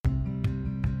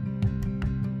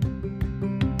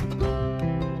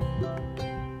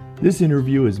This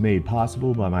interview is made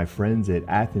possible by my friends at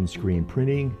Athens Screen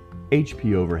Printing,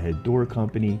 HP Overhead Door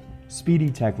Company, Speedy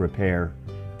Tech Repair,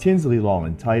 Tinsley Law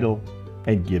and Title,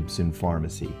 and Gibson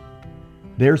Pharmacy.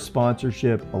 Their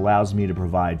sponsorship allows me to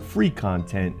provide free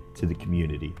content to the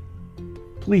community.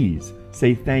 Please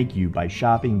say thank you by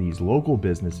shopping these local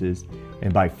businesses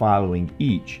and by following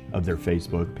each of their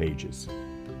Facebook pages.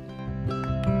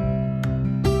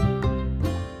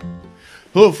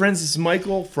 Hello friends, this is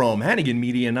Michael from Hannigan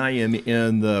Media, and I am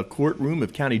in the courtroom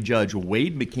of County Judge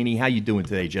Wade McKinney. How you doing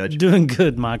today, Judge? Doing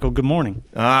good, Michael. Good morning.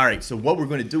 All right, so what we're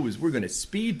going to do is we're going to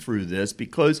speed through this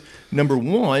because, number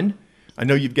one, I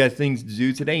know you've got things to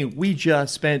do today. We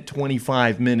just spent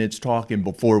 25 minutes talking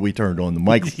before we turned on the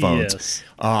microphones. Yes.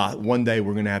 One day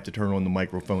we're going to have to turn on the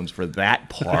microphones for that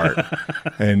part,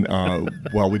 and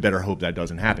well, we better hope that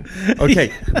doesn't happen.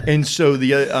 Okay, and so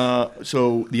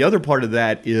the other part of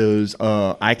that is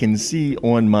I can see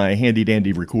on my handy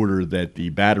dandy recorder that the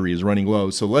battery is running low.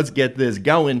 So let's get this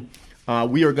going.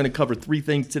 We are going to cover three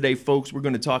things today, folks. We're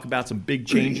going to talk about some big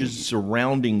changes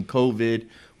surrounding COVID.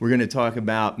 We're going to talk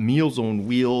about Meals on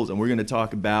Wheels, and we're going to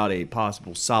talk about a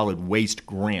possible solid waste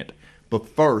grant. But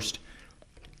first,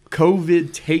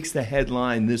 COVID takes the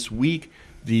headline this week.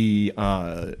 The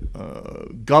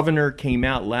governor came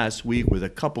out last week with a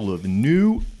couple of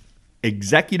new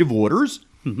executive orders.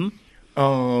 Mm-hmm.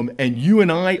 And you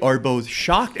and I are both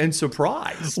shocked and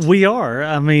surprised. We are.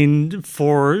 I mean,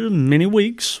 for many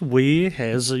weeks, we,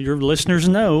 as your listeners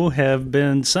know, have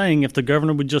been saying if the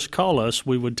governor would just call us,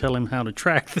 we would tell him how to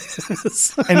track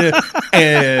this.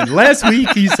 And last week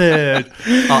he said,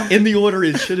 in the order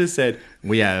it should have said,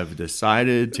 we have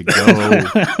decided to go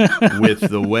with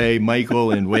the way Michael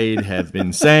and Wade have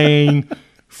been saying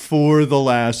for the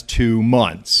last 2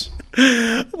 months.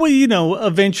 Well, you know,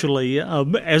 eventually,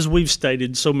 as we've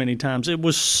stated so many times,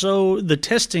 the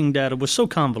testing data was so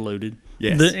convoluted.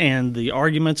 Yes. And the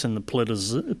arguments and the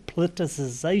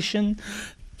politicization,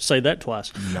 say that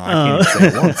twice. No, I can't say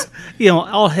it once.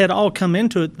 Had all come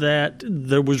into it that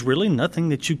there was really nothing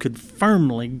that you could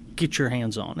firmly get your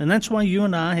hands on. And that's why you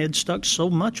and I had stuck so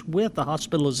much with the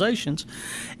hospitalizations.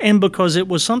 And because it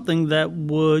was something that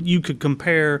you could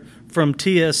compare from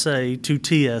TSA to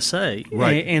TSA.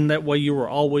 Right. And that way you were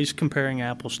always comparing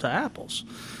apples to apples.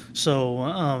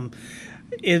 So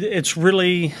it's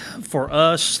really, for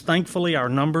us, thankfully, our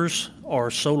numbers are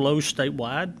so low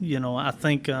statewide. You know, I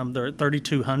think they're at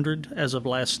 3,200 as of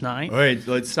last night. All right,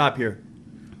 let's stop here.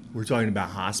 We're talking about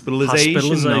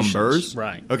hospitalization numbers,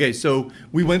 right? Okay, so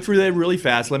we went through that really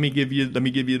fast. Let me give you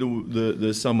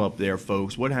the sum up there,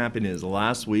 folks. What happened is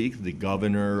last week the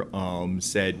governor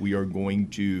said we are going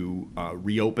to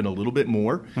reopen a little bit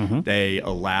more. Mm-hmm. They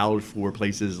allowed for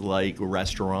places like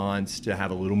restaurants to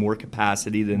have a little more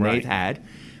capacity than they've had,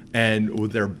 and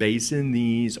they're basing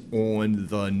these on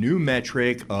the new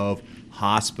metric of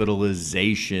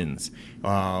hospitalizations.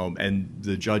 And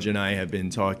the judge and I have been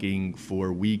talking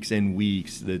for weeks and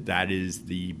weeks that is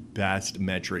the best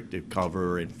metric to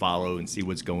cover and follow and see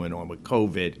what's going on with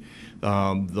COVID.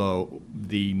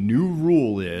 The new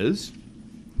rule is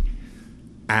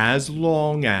as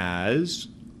long as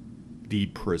the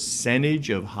percentage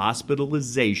of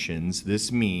hospitalizations,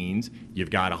 this means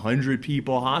you've got 100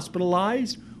 people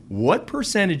hospitalized, what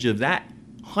percentage of that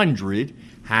 100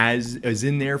 is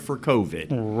in there for COVID?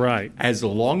 Right. As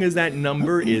long as that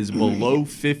number is below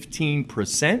 15%,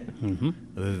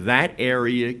 mm-hmm. that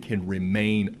area can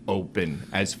remain open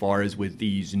as far as with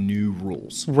these new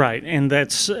rules. Right, and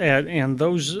those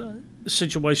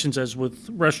situations, as with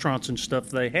restaurants and stuff,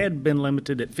 they had been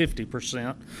limited at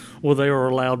 50%. Well, they are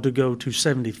allowed to go to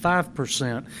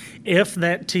 75% if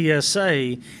that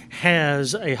TSA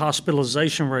has a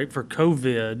hospitalization rate for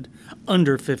COVID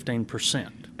under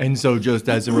 15%. And so just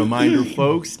as a reminder,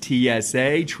 folks,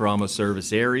 TSA, Trauma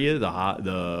Service Area,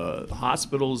 the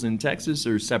hospitals in Texas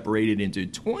are separated into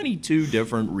 22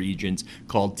 different regions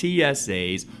called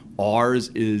TSAs. Ours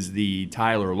is the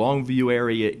Tyler Longview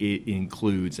area. It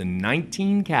includes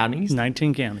 19 counties.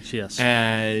 19 counties, yes.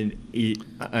 And it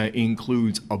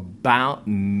includes about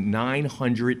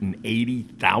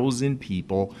 980,000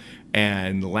 people.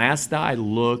 And last I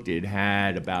looked, it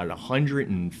had about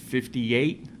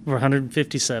 158.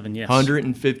 157, yes.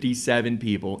 157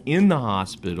 people in the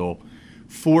hospital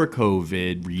for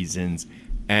COVID reasons.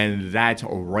 And that's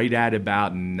right at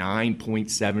about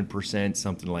 9.7%,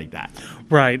 something like that.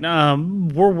 Right.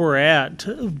 Where we're at,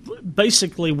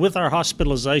 basically with our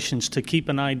hospitalizations, to keep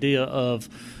an idea of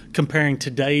comparing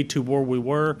today to where we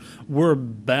were, we're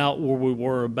about where we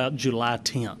were about July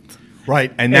 10th.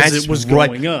 Right, and as that's it was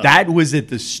going up. That was at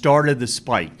the start of the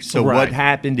spike. So right. what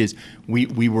happened is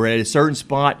we were at a certain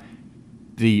spot.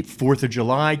 the 4th of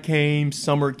July came,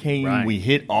 summer came, Right. we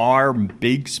hit our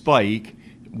big spike,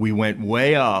 we went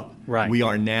way up. Right. We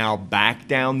are now back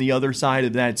down the other side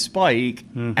of that spike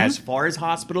as far as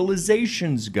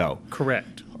hospitalizations go.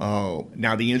 Correct. Oh,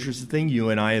 now the interesting thing, you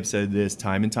and I have said this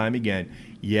time and time again.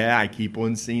 Yeah, I keep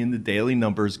on seeing the daily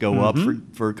numbers go up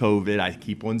for COVID. I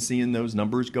keep on seeing those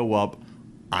numbers go up.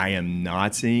 I am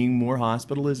not seeing more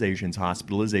hospitalizations.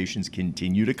 Hospitalizations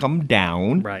continue to come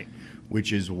down. Right.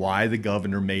 Which is why the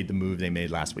governor made the move they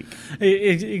made last week.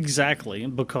 Exactly,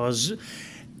 because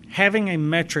having a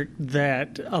metric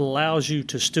that allows you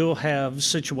to still have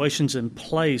situations in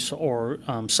place or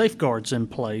safeguards in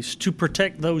place to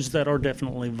protect those that are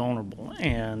definitely vulnerable.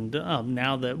 And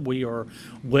now that we are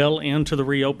well into the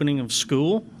reopening of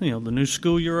school, the new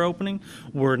school year opening,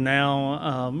 we're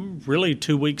now really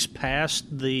 2 weeks past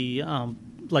the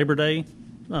Labor Day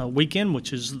weekend,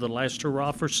 which is the last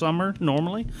hurrah for summer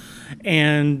normally.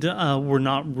 And we're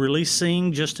not really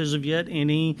seeing, just as of yet,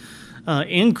 any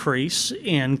increase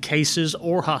in cases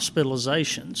or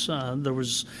hospitalizations.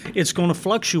 It's going to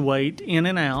fluctuate in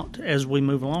and out as we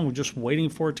move along. We're just waiting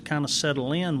for it to kind of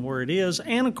settle in where it is,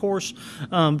 and of course,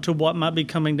 to what might be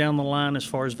coming down the line as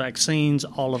far as vaccines,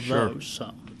 all of those.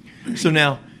 So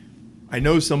now, I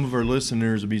know some of our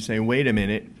listeners will be saying, "Wait a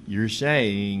minute, you're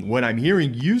saying what I'm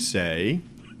hearing you say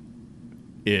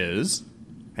is,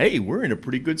 hey, we're in a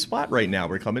pretty good spot right now.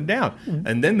 We're coming down,"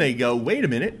 and then they go, "Wait a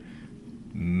minute."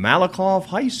 Malakoff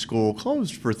High School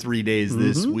closed for 3 days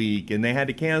this week, and they had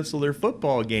to cancel their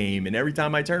football game. And every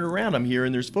time I turn around, I'm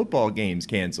hearing there's football games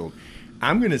canceled.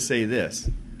 I'm going to say this,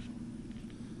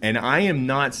 and I am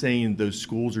not saying those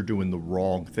schools are doing the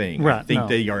wrong thing. Right, I think no.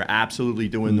 they are absolutely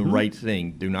doing the right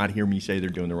thing. Do not hear me say they're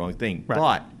doing the wrong thing. Right.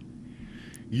 But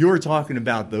you're talking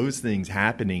about those things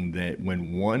happening that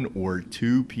when 1 or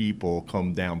 2 people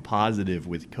come down positive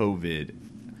with COVID,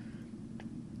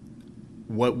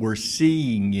 what we're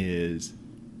seeing is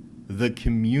the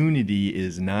community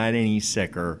is not any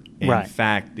sicker. In Right.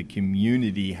 fact, the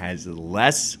community has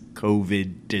less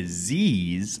COVID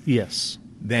disease Yes.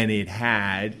 than it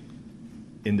had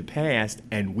in the past,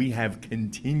 and we have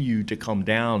continued to come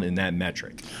down in that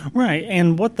metric. Right,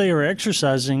 and what they are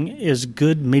exercising is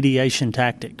good mediation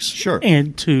tactics. Sure.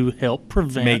 And to help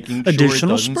prevent Making sure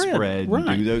additional it doesn't spread Right.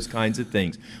 and do those kinds of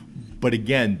things. But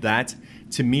again,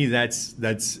 to me,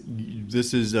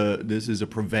 this is a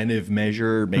preventive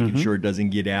measure, making sure it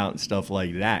doesn't get out and stuff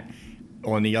like that.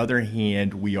 On the other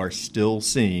hand, we are still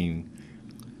seeing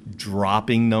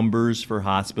dropping numbers for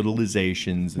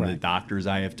hospitalizations, and the Right. doctors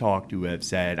I have talked to have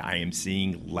said I am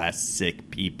seeing less sick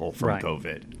people from Right.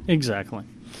 COVID. Exactly.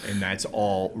 And that's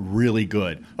all really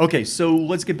good. Okay, so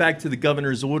let's get back to the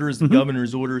governor's orders. The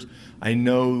governor's orders, I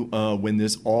know when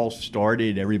this all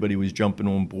started, everybody was jumping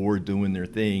on board, doing their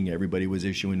thing. Everybody was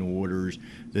issuing orders,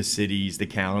 the cities, the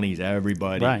counties,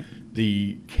 everybody. Right.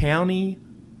 The county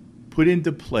put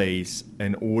into place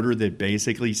an order that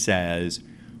basically says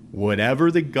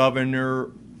whatever the governor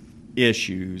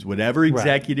issues, whatever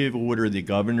executive order the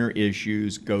governor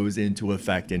issues goes into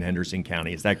effect in Henderson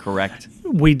County. Is that correct?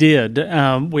 We did.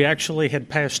 We actually had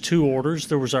passed 2 orders.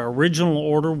 There was our original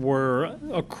order where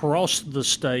across the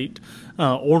state,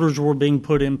 orders were being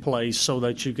put in place so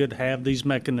that you could have these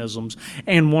mechanisms.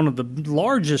 And one of the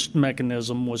largest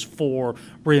mechanism was for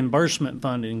reimbursement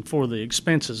funding for the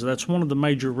expenses. That's one of the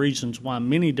major reasons why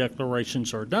many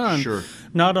declarations are done. Sure.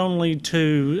 Not only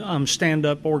to stand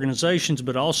up organizations,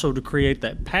 but also to create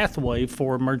that pathway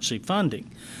for emergency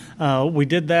funding. We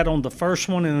did that on the first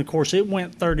one, and of course it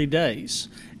went 30 days.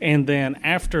 And then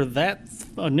after that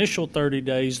initial 30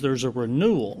 days, there's a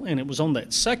renewal. And it was on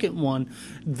that second one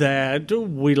that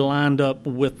we lined up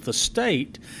with the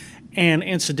state. And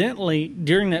incidentally,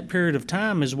 during that period of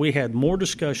time, as we had more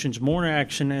discussions, more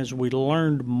action, as we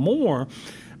learned more,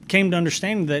 came to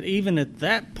understanding that even at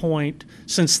that point,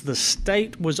 since the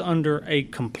state was under a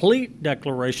complete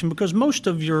declaration, because most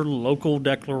of your local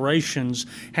declarations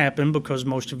happen because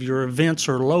most of your events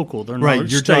are local, they're Right,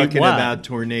 not you're statewide. talking about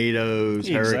tornadoes,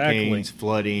 Exactly. hurricanes,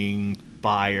 flooding,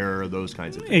 fire, those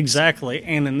kinds of things. Exactly.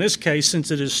 And in this case, since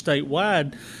it is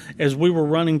statewide, as we were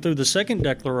running through the second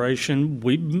declaration,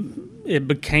 it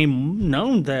became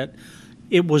known that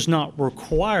it was not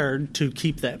required to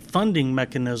keep that funding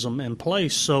mechanism in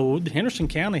place. So Henderson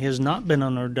County has not been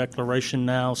under declaration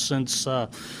now since,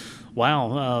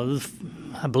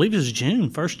 I believe it's June,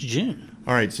 1st of June.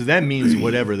 All right, so that means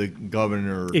whatever the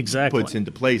governor Exactly. puts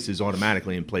into place is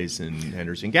automatically in place in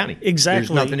Henderson County. Exactly.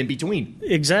 There's nothing in between.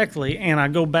 Exactly. And I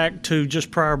go back to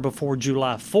just prior before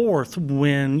July 4th,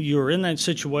 when you're in that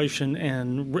situation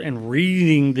and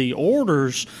reading the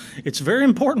orders, it's very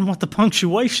important what the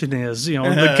punctuation is. You know,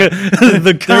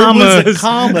 the commas. There was a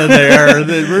comma there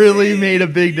that really made a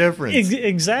big difference.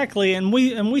 Exactly. And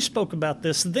we spoke about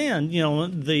this then. You know,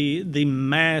 the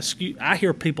mask. I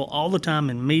hear people all the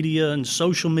time in media and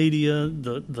social media,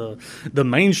 the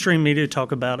mainstream media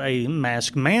talk about a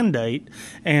mask mandate,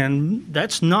 and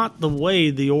that's not the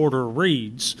way the order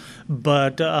reads.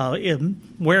 But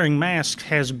wearing masks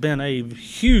has been a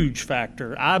huge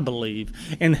factor, I believe,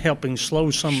 in helping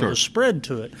slow some of the spread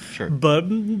to it. Sure. But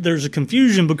there's a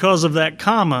confusion because of that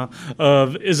comma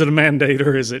of is it a mandate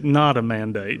or is it not a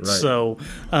mandate? Right. So,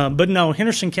 but no,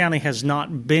 Henderson County has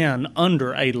not been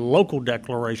under a local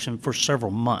declaration for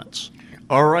several months.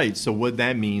 All right, so what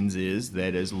that means is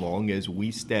that as long as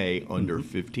we stay under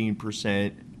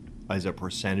 15% as a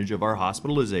percentage of our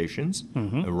hospitalizations,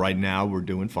 right now we're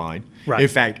doing fine. Right. In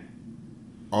fact,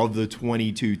 of the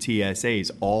 22 TSAs,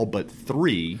 all but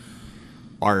 3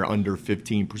 are under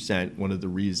 15%. One of the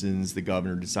reasons the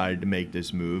governor decided to make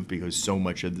this move, because so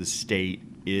much of the state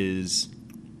is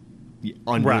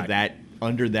under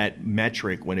that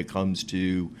metric when it comes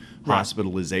to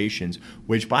hospitalizations,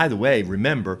 which, by the way,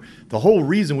 remember, the whole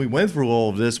reason we went through all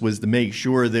of this was to make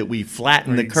sure that we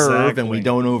flatten the curve and we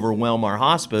don't overwhelm our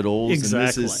hospitals. Exactly. And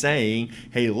this is saying,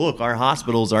 hey, look, our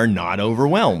hospitals are not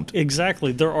overwhelmed.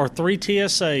 Exactly. There are 3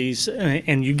 TSAs,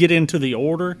 and you get into the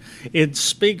order. It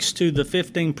speaks to the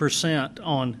 15%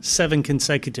 on 7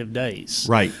 consecutive days.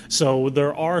 Right. So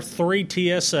there are 3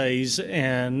 TSAs,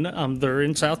 and they're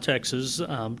in South Texas,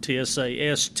 TSA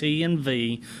S, T, and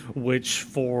V, which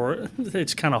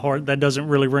it's kind of hard. That doesn't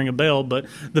really ring a bell, but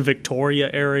the Victoria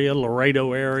area,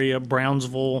 Laredo area,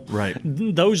 Brownsville, Right.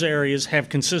 Those areas have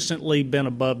consistently been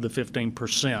above the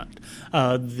 15%.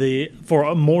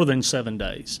 For more than 7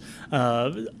 days.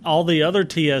 All the other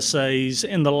TSAs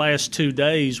in the last 2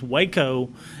 days, Waco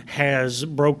has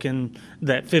broken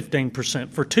that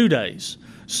 15% for 2 days.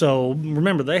 So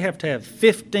remember, they have to have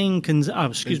 7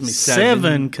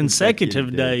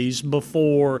 consecutive days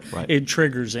before it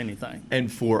triggers anything. And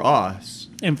for us,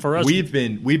 we've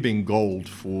been gold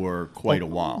for quite a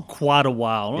while. Quite a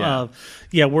while.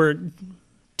 Yeah, we're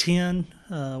 10.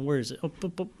 Where is it?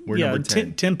 We're number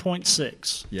 10.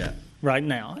 10.6. Yeah. Right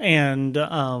now, and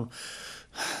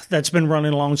that's been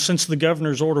running along since the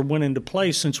governor's order went into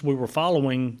place. Since we were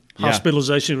following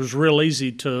hospitalization, it was real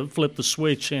easy to flip the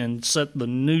switch and set the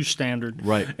new standard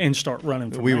and start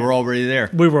running from We there. were already there.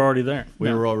 We were already there.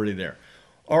 We were already there.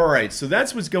 All right, so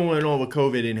that's what's going on with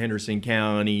COVID in Henderson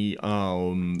County.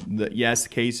 Yes,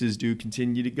 cases do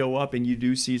continue to go up, and you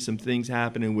do see some things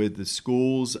happening with the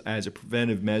schools as a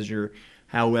preventive measure.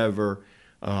 However,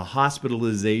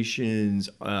 hospitalizations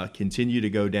continue to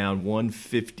go down.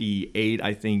 158,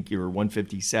 I think, or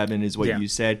 157 is what you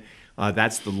said.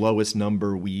 That's the lowest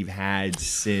number we've had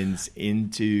since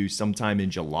into sometime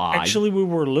in July. Actually, we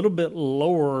were a little bit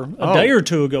lower a day or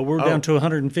two ago. We were down to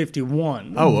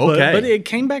 151. Oh, okay. But it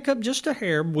came back up just a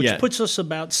hair, which puts us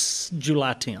about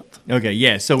July 10th. Okay,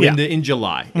 yeah. So in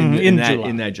July, in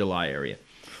that July area.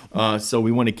 So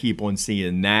we want to keep on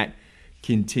seeing that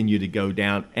continue to go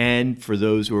down. And for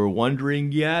those who are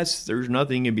wondering, yes, there's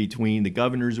nothing in between. The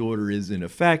governor's order is in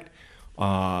effect.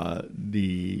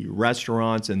 The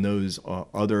restaurants and those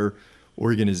other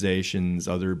organizations,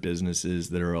 other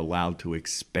businesses that are allowed to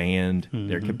expand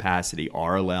their capacity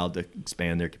are allowed to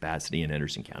expand their capacity in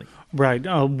Henderson County. Right.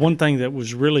 One thing that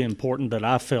was really important that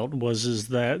I felt is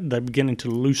that they're beginning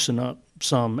to loosen up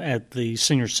some at the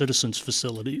senior citizens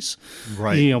facilities.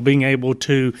 Right. You know, being able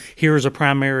to, here's a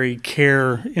primary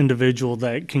care individual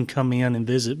that can come in and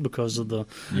visit because of the...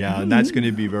 Yeah, and that's going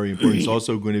to be very important. It's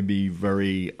also going to be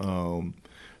very...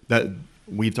 that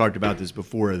we've talked about this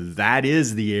before. That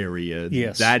is the area.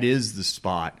 Yes. That is the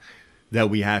spot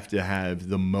that we have to have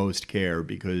the most care,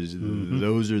 because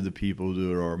those are the people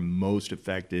that are most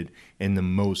affected and the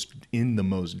most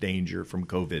danger from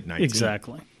COVID-19.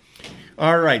 Exactly.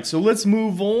 All right, so let's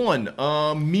move on.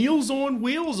 Meals on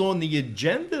Wheels on the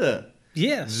agenda.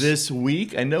 Yes. This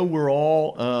week, I know we're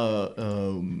all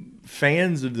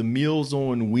fans of the Meals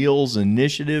on Wheels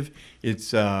initiative.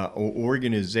 It's an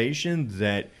organization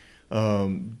that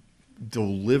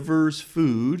delivers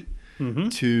food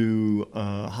to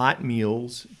hot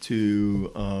meals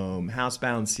to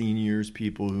housebound seniors,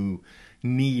 people who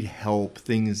need help,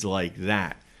 things like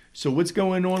that. So what's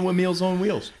going on with Meals on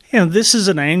Wheels? And this is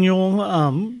an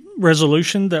annual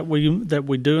resolution that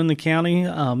we do in the county.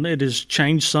 It has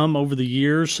changed some over the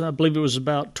years. I believe it was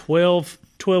about 12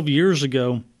 years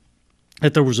ago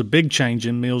that there was a big change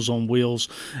in Meals on Wheels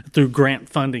through grant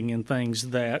funding and things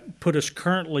that put us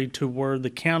currently to where the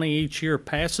county each year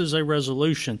passes a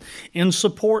resolution in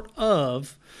support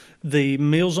of the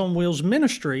Meals on Wheels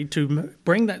ministry to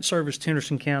bring that service to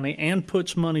Henderson County, and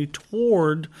puts money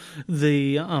toward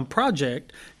the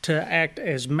project to act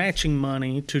as matching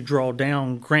money to draw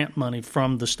down grant money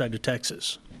from the state of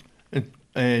Texas.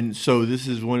 And so this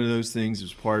is one of those things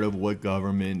as part of what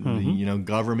government,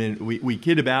 government, we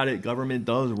kid about it. Government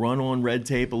does run on red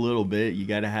tape a little bit. You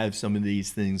got to have some of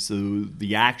these things. So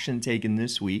the action taken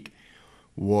this week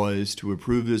was to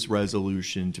approve this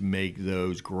resolution to make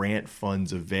those grant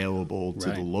funds available to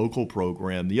the local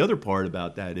program. The other part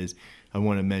about that is I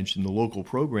want to mention the local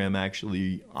program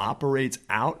actually operates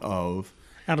out of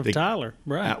Tyler,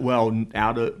 right?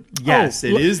 It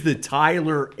is the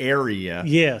Tyler area.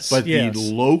 Yes, but the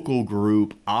local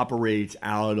group operates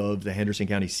out of the Henderson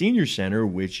County Senior Center,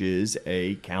 which is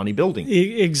a county building.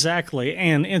 Exactly,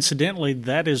 and incidentally,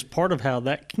 that is part of how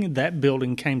that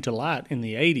building came to light in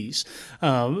the 80s.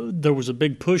 There was a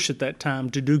big push at that time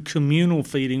to do communal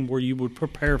feeding, where you would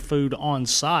prepare food on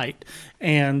site,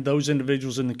 and those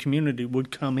individuals in the community would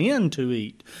come in to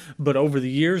eat. But over the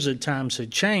years, as times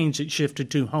had changed, it shifted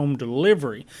to home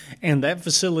delivery, and that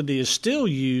facility is still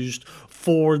used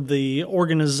for the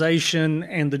organization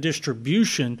and the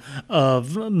distribution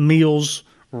of meals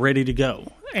ready to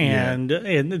go. And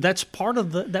that's part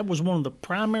of that was one of the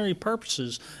primary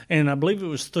purposes, and I believe it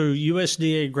was through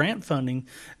USDA grant funding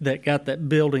that got that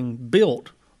building built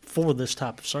for this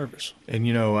type of service. And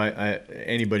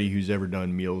anybody who's ever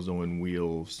done Meals on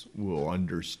Wheels will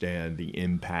understand the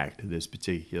impact this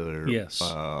particular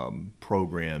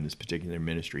program, this particular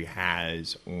ministry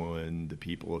has on the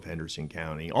people of Henderson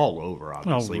County, all over,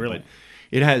 obviously. Oh, really? But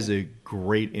it has a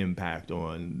great impact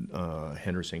on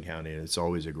Henderson County, and it's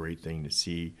always a great thing to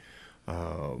see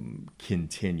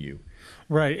continue.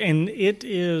 Right, and it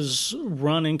is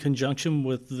run in conjunction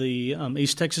with the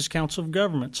East Texas Council of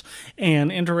Governments.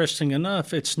 And interesting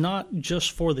enough, it's not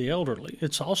just for the elderly.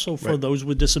 It's also for those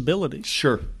with disabilities.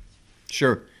 Sure.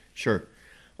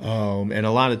 And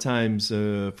a lot of times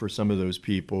for some of those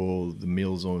people, the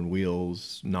Meals on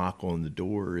Wheels knock on the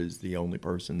door is the only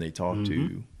person they talk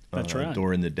to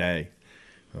during the day.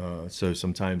 So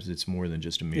sometimes it's more than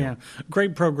just a meal. Yeah,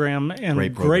 great program, and a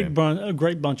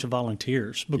great bunch of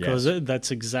volunteers, because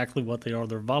that's exactly what they are.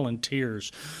 They're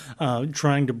volunteers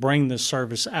trying to bring this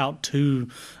service out to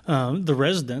the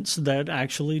residents that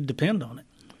actually depend on it.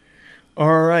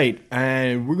 All right,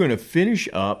 and we're going to finish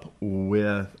up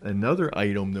with another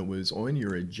item that was on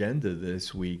your agenda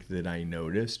this week that I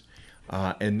noticed.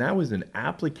 And that was an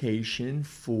application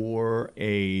for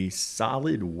a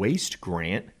solid waste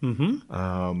grant.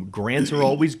 Grants are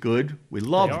always good. We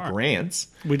love grants.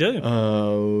 We do.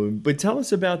 But tell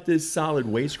us about this solid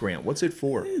waste grant. What's it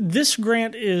for? This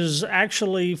grant is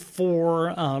actually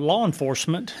for law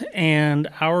enforcement and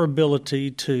our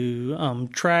ability to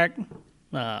track,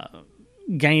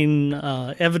 gain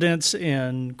evidence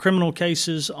in criminal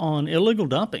cases on illegal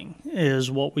dumping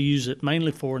is what we use it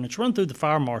mainly for, and it's run through the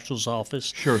fire marshal's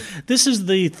office. Sure. This is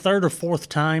the third or fourth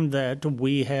time that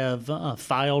we have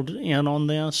filed in on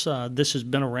this. This has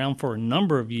been around for a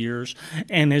number of years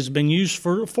and has been used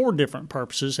for four different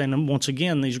purposes. And once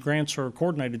again, these grants are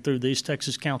coordinated through the East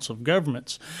Texas Council of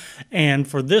Governments. And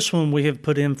for this one, we have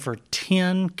put in for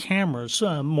 10 cameras,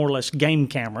 more or less game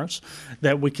cameras,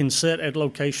 that we can set at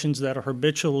locations that are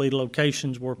habitually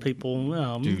locations where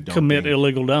people commit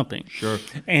illegal dumping. Sure.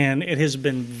 And it has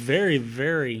been very,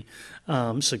 very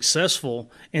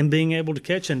successful in being able to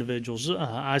catch individuals.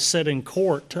 I said in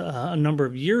court a number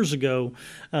of years ago,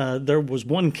 there was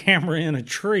one camera in a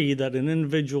tree that an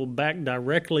individual backed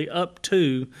directly up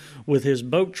to with his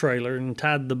boat trailer and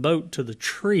tied the boat to the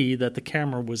tree that the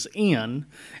camera was in,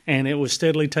 and it was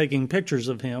steadily taking pictures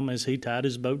of him as he tied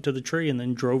his boat to the tree and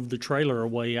then drove the trailer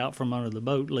away out from under the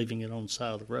boat, leaving it on the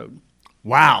side of the road.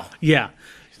 Wow. Yeah.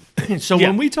 So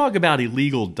when we talk about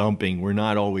illegal dumping, we're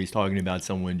not always talking about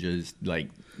someone just like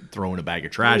throwing a bag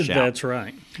of trash out. That's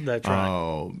right. That's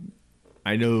right.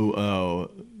 I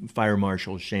know Fire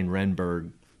Marshal Shane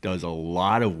Renberg does a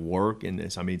lot of work in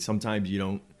this. I mean, sometimes you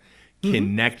don't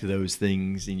connect those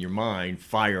things in your mind,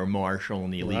 fire marshal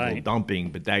and the illegal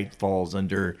dumping, but that falls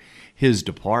under his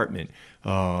department.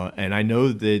 And I know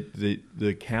that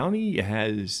the county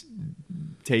has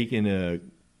taken a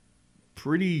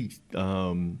pretty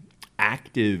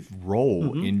active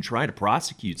role in trying to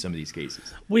prosecute some of these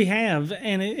cases. We have,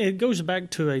 and it goes back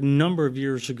to a number of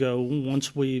years ago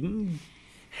once we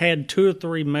had 2 or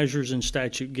 3 measures in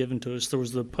statute given to us. There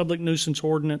was the public nuisance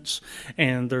ordinance,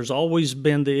 and there's always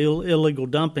been the illegal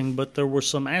dumping, but there were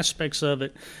some aspects of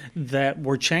it that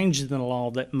were changed in the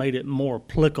law that made it more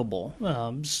applicable.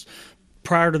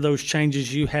 Prior to those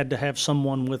changes, you had to have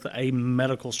someone with a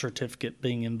medical certificate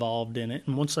being involved in it.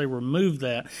 And once they removed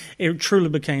that, it truly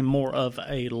became more of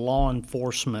a law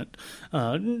enforcement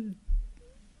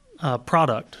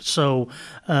product. So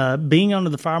being under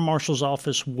the fire marshal's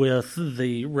office with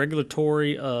the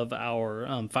regulatory of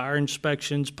our fire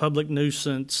inspections, public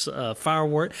nuisance,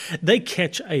 firework, they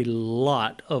catch a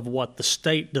lot of what the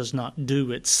state does not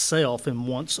do itself and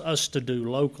wants us to do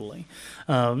locally.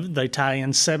 They tie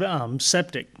in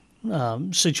septic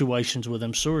situations with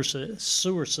them,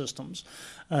 sewer systems.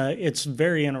 It's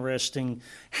very interesting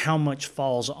how much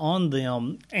falls on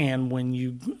them, and when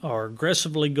you are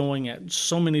aggressively going at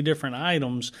so many different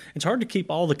items, it's hard to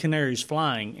keep all the canaries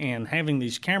flying, and having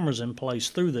these cameras in place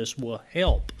through this will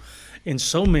help in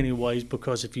so many ways,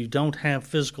 because if you don't have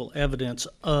physical evidence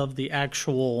of the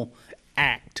actual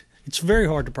act, it's very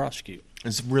hard to prosecute.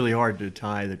 It's really hard to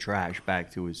tie the trash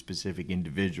back to a specific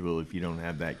individual if you don't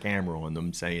have that camera on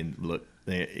them saying, look,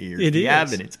 here's the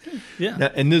evidence. Yeah. Now,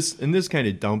 and this kind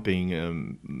of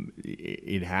dumping,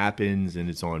 it happens, and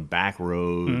it's on back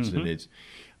roads, and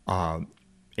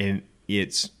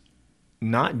it's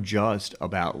not just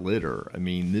about litter. I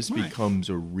mean, this becomes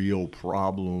a real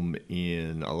problem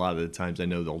in a lot of the times. I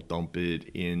know they'll dump it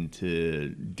into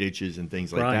ditches and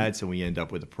things like that, so we end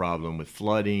up with a problem with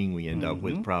flooding. We end up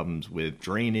with problems with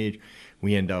drainage.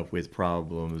 We end up with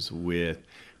problems with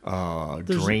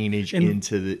drainage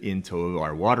into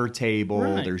our water table.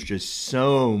 There's just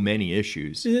so many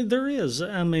issues. There is.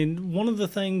 I mean, one of the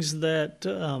things that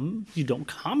you don't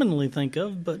commonly think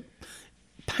of, but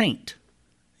paint.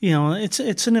 You know,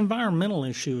 it's an environmental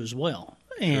issue as well.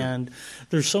 And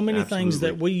there's so many things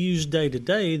that we use day to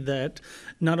day that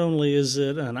not only is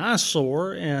it an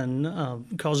eyesore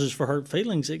and causes for hurt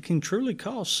feelings, it can truly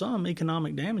cause some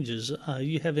economic damages.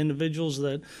 You have individuals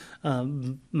that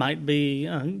might be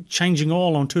changing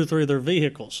oil on 2 or 3 of their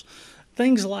vehicles.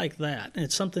 Things like that.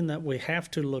 It's something that we have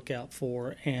to look out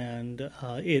for, and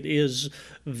it is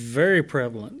very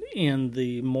prevalent in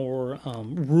the more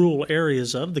rural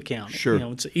areas of the county. Sure. You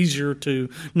know, it's easier to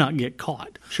not get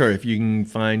caught. Sure. If you can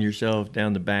find yourself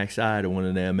down the backside of one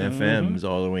of them FMs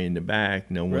all the way in the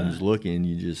back, no one's looking,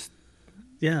 you just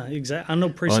exactly. I know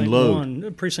Precinct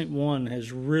 1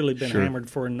 has really been hammered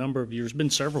for a number of years. Been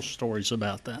several stories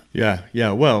about that.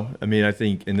 Yeah. Well, I mean, I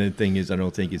think, and the thing is, I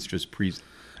don't think it's just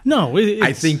No,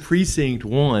 I think Precinct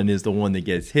 1 is the one that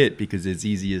gets hit because it's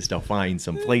easiest to find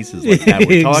some places like that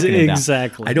we're talking about.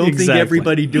 Exactly. I don't think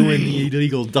everybody doing the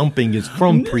illegal dumping is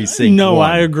from Precinct 1. No,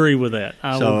 I agree with that.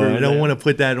 I don't want to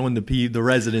put that on the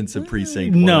residents of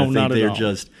Precinct 1. No, I think not at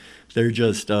all. They're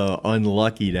just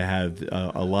unlucky to have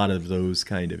a lot of those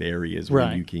kind of areas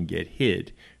where you can get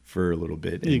hit for a little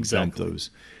bit and dump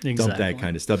that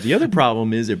kind of stuff. The other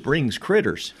problem is it brings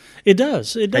critters. It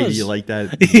does. Hey, you like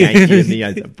that? Yankee of me,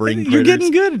 I bring critters. You're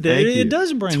getting good at it. It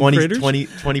does bring critters.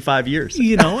 25 years.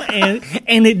 You know, and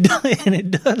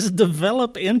it does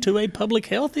develop into a public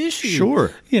health issue.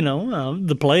 Sure. You know,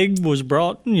 the plague was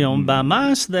brought, by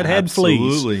mice that had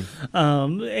fleas. Absolutely.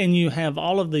 And you have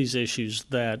all of these issues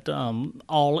that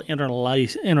all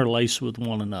interlace with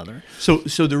one another. So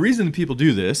the reason people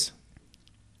do this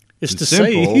is to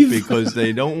simple save because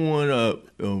they don't want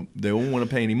to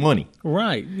pay any money.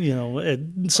 Right. You know, at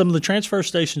some of the transfer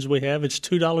stations we have, it's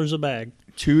 $2 a bag.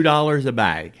 $2 a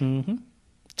bag. Mm-hmm.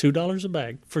 $2 a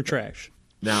bag for trash.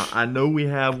 Now, I know we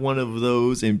have one of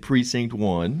those in Precinct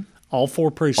 1. All 4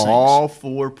 precincts. All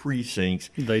 4 precincts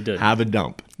they do have a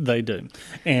dump. They do.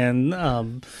 And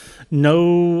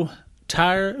no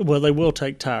tire, well, they will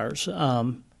take tires.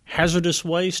 Hazardous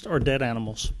waste or dead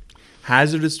animals.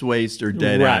 Hazardous waste or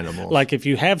dead animals. Like if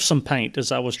you have some paint,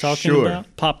 as I was talking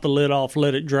about, pop the lid off,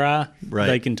 let it dry,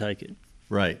 they can take it.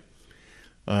 Right.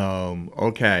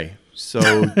 Okay.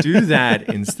 So do that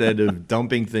instead of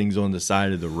dumping things on the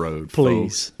side of the road,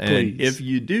 please. Folks. And if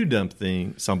you do dump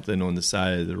something on the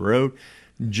side of the road,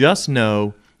 just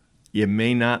know it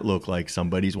may not look like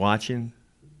somebody's watching,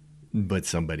 but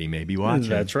somebody may be watching.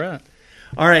 That's right.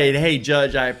 All right. Hey,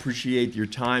 Judge, I appreciate your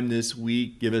time this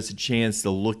week. Give us a chance to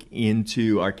look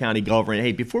into our county government.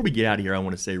 Hey, before we get out of here, I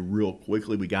want to say real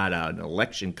quickly, we got an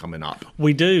election coming up.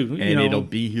 We do. And it'll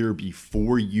be here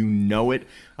before you know it.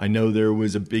 I know there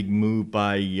was a big move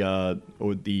by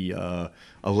the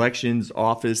elections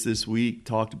office this week,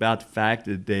 talked about the fact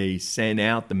that they sent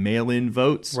out the mail-in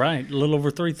votes. Right, a little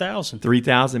over 3,000.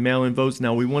 3,000 mail-in votes.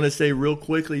 Now, we want to say real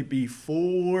quickly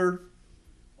before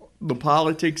the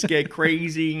politics get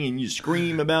crazy and you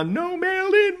scream about no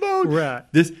mail-in vote. Right.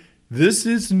 This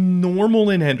is normal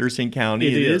in Henderson County.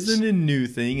 It is. isn't a new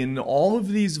thing, and all of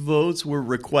these votes were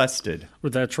requested.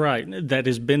 Well, that's right. That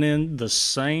has been in the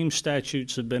same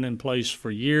statutes have been in place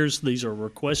for years. These are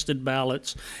requested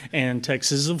ballots, and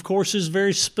Texas, of course, is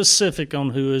very specific on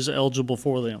who is eligible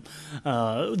for them.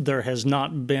 There has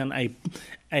not been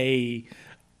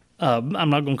I'm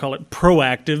not going to call it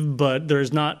proactive, but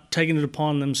there's not taken it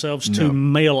upon themselves to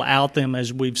mail out them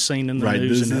as we've seen in the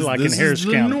news, in Harris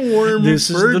County. This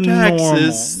is the norm for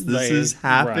Texas. This has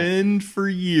happened right. for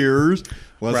years.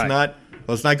 Let's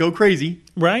not go crazy.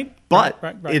 Right. But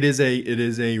right. it is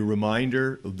a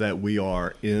reminder that we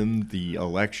are in the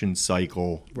election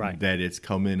cycle. Right. That it's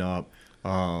coming up.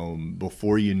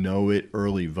 Before you know it,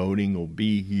 early voting will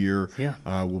be here.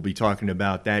 Yeah. We'll be talking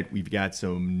about that. We've got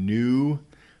some new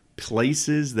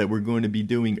places that we're going to be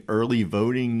doing early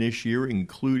voting this year,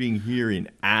 including here in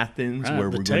Athens, where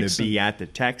we're going to be at the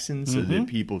Texans so that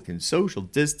people can social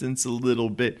distance a little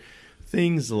bit,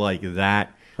 things like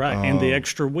that. Right, and the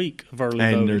extra week of early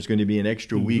voting. And there's going to be an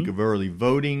extra week of early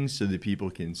voting so that people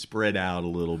can spread out a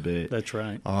little bit. That's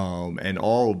right. And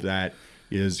all of that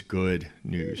is good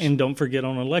news. And don't forget,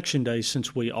 on Election Day,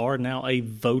 since we are now a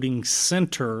voting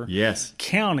center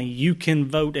county, you can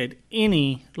vote at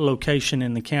any location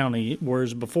in the county,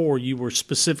 whereas before you were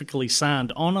specifically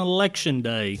signed on Election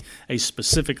Day a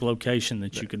specific location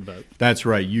that you could vote. That's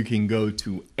right. You can go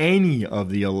to any of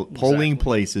the polling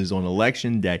places on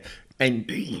Election Day. And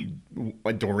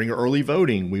during early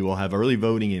voting, we will have early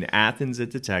voting in Athens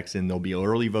at the Texan. There'll be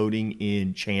early voting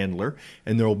in Chandler,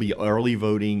 and there will be early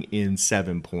voting in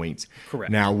 7 Points.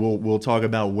 Correct. Now, we'll talk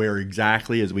about where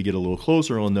exactly as we get a little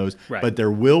closer on those. Right. But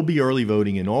there will be early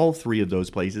voting in all three of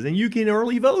those places, and you can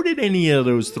early vote at any of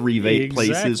those three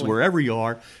places, wherever you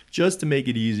are, just to make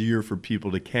it easier for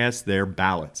people to cast their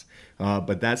ballots.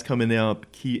 But that's coming up.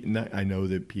 I know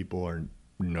that people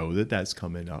know that that's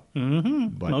coming up.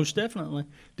 But most definitely.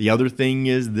 The other thing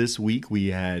is this week we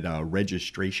had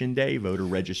Registration Day. Voter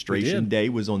Registration Day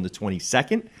was on the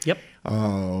 22nd. Yep.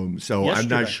 So Yesterday. I'm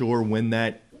not sure when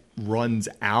that runs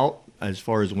out as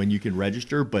far as when you can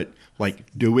register, but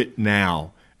do it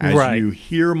now. As you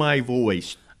hear my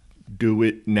voice, do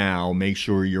it now. Make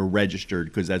sure you're registered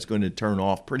because that's going to turn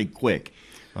off pretty quick.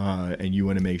 And you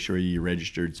want to make sure you're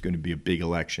registered. It's going to be a big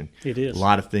election. It is. A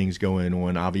lot of things going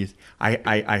on. Obvious.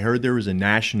 I heard there was a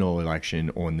national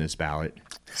election on this ballot.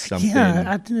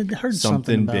 I heard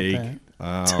something about big.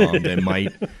 That.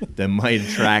 that might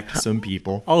attract some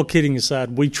people. All kidding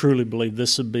aside, we truly believe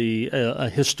this would be a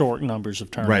historic numbers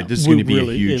of turnout. Right. This is going to be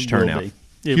a huge turnout.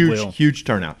 Huge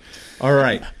turnout. All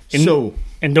right.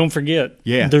 And don't forget,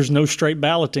 there's no straight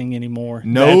balloting anymore.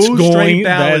 Straight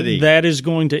balloting. That is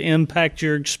going to impact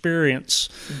your experience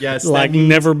like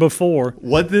never before.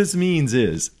 What this means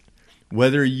is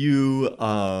whether you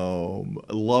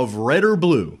love red or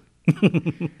blue,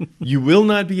 you will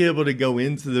not be able to go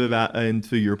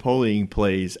into your polling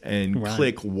place and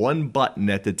click one button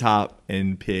at the top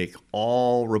and pick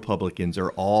all Republicans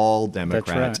or all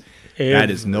Democrats. That's right.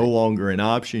 That is no longer an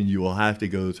option. You will have to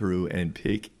go through and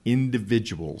pick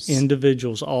individuals.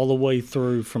 Individuals all the way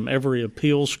through, from every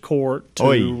appeals court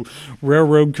to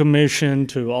railroad commission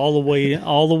to all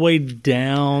the way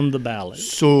down the ballot.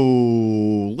 So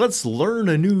let's learn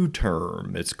a new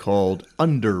term. It's called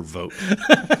undervote.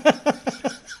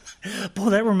 Boy,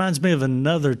 that reminds me of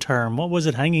another term. What was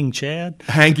it? Hanging Chad?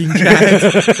 Hanging Chad.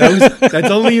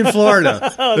 That's only in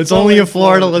Florida. That's only in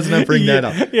Florida. Let's not bring that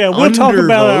up. Yeah, we'll talk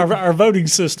about our voting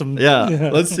system.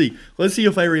 Yeah. Let's see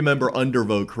if I remember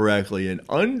undervote correctly. An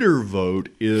undervote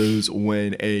is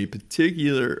when a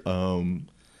particular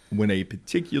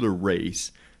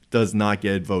race does not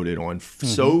get voted on.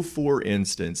 So, for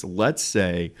instance, let's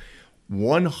say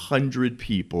 100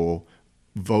 people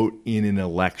vote in an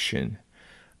election.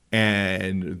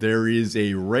 And there is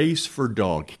a race for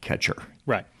dog catcher.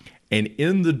 Right. And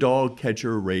in the dog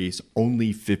catcher race,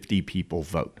 only 50 people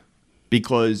vote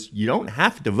because you don't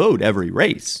have to vote every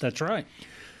race. That's right.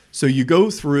 So they go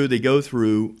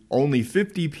through, only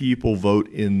 50 people vote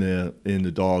in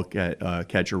the dog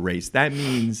catcher race. That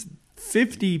means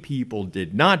 50 people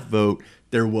did not vote.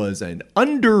 there was an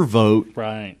undervote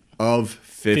Right. of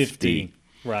 50.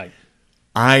 Right.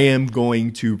 I am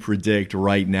going to predict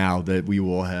right now that we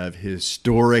will have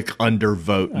historic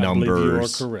undervote I believe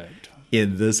numbers you are correct.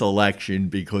 in this election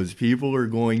because people are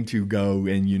going to go,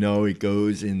 and it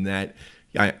goes in that.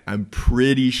 I'm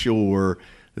pretty sure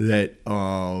that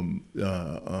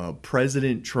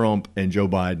President Trump and Joe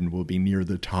Biden will be near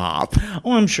the top.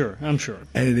 Oh, I'm sure.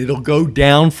 And it'll go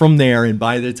down from there. And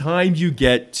by the time you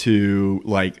get to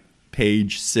like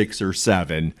page 6 or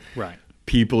 7, Right.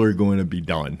 people are going to be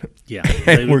done. Yeah.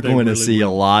 And we're going to really see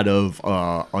will. a lot of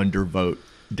undervote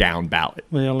down ballot.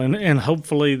 Well, and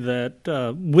hopefully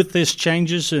that with this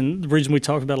changes, and the reason we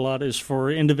talk about it a lot is for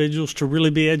individuals to really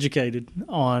be educated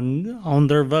on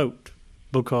their vote,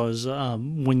 because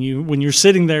when you're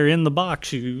sitting there in the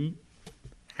box, you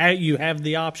have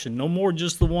the option, no more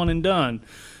just the one and done.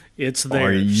 It's there.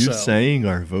 Are you So saying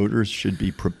our voters should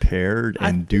be prepared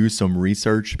and do some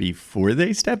research before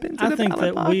they step into the I think ballot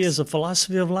that box? we, as a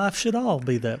philosophy of life, should all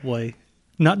be that way,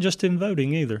 not just in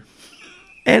voting either.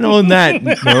 And on that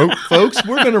note, folks,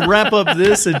 we're going to wrap up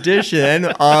this edition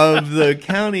of the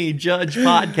County Judge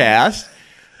Podcast.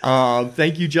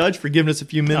 Thank you, Judge, for giving us a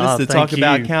few minutes to talk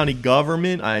about you. county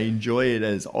government. I enjoy it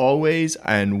as always,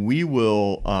 and we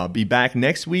will be back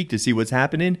next week to see what's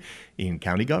happening in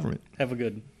county government. Have a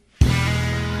good one.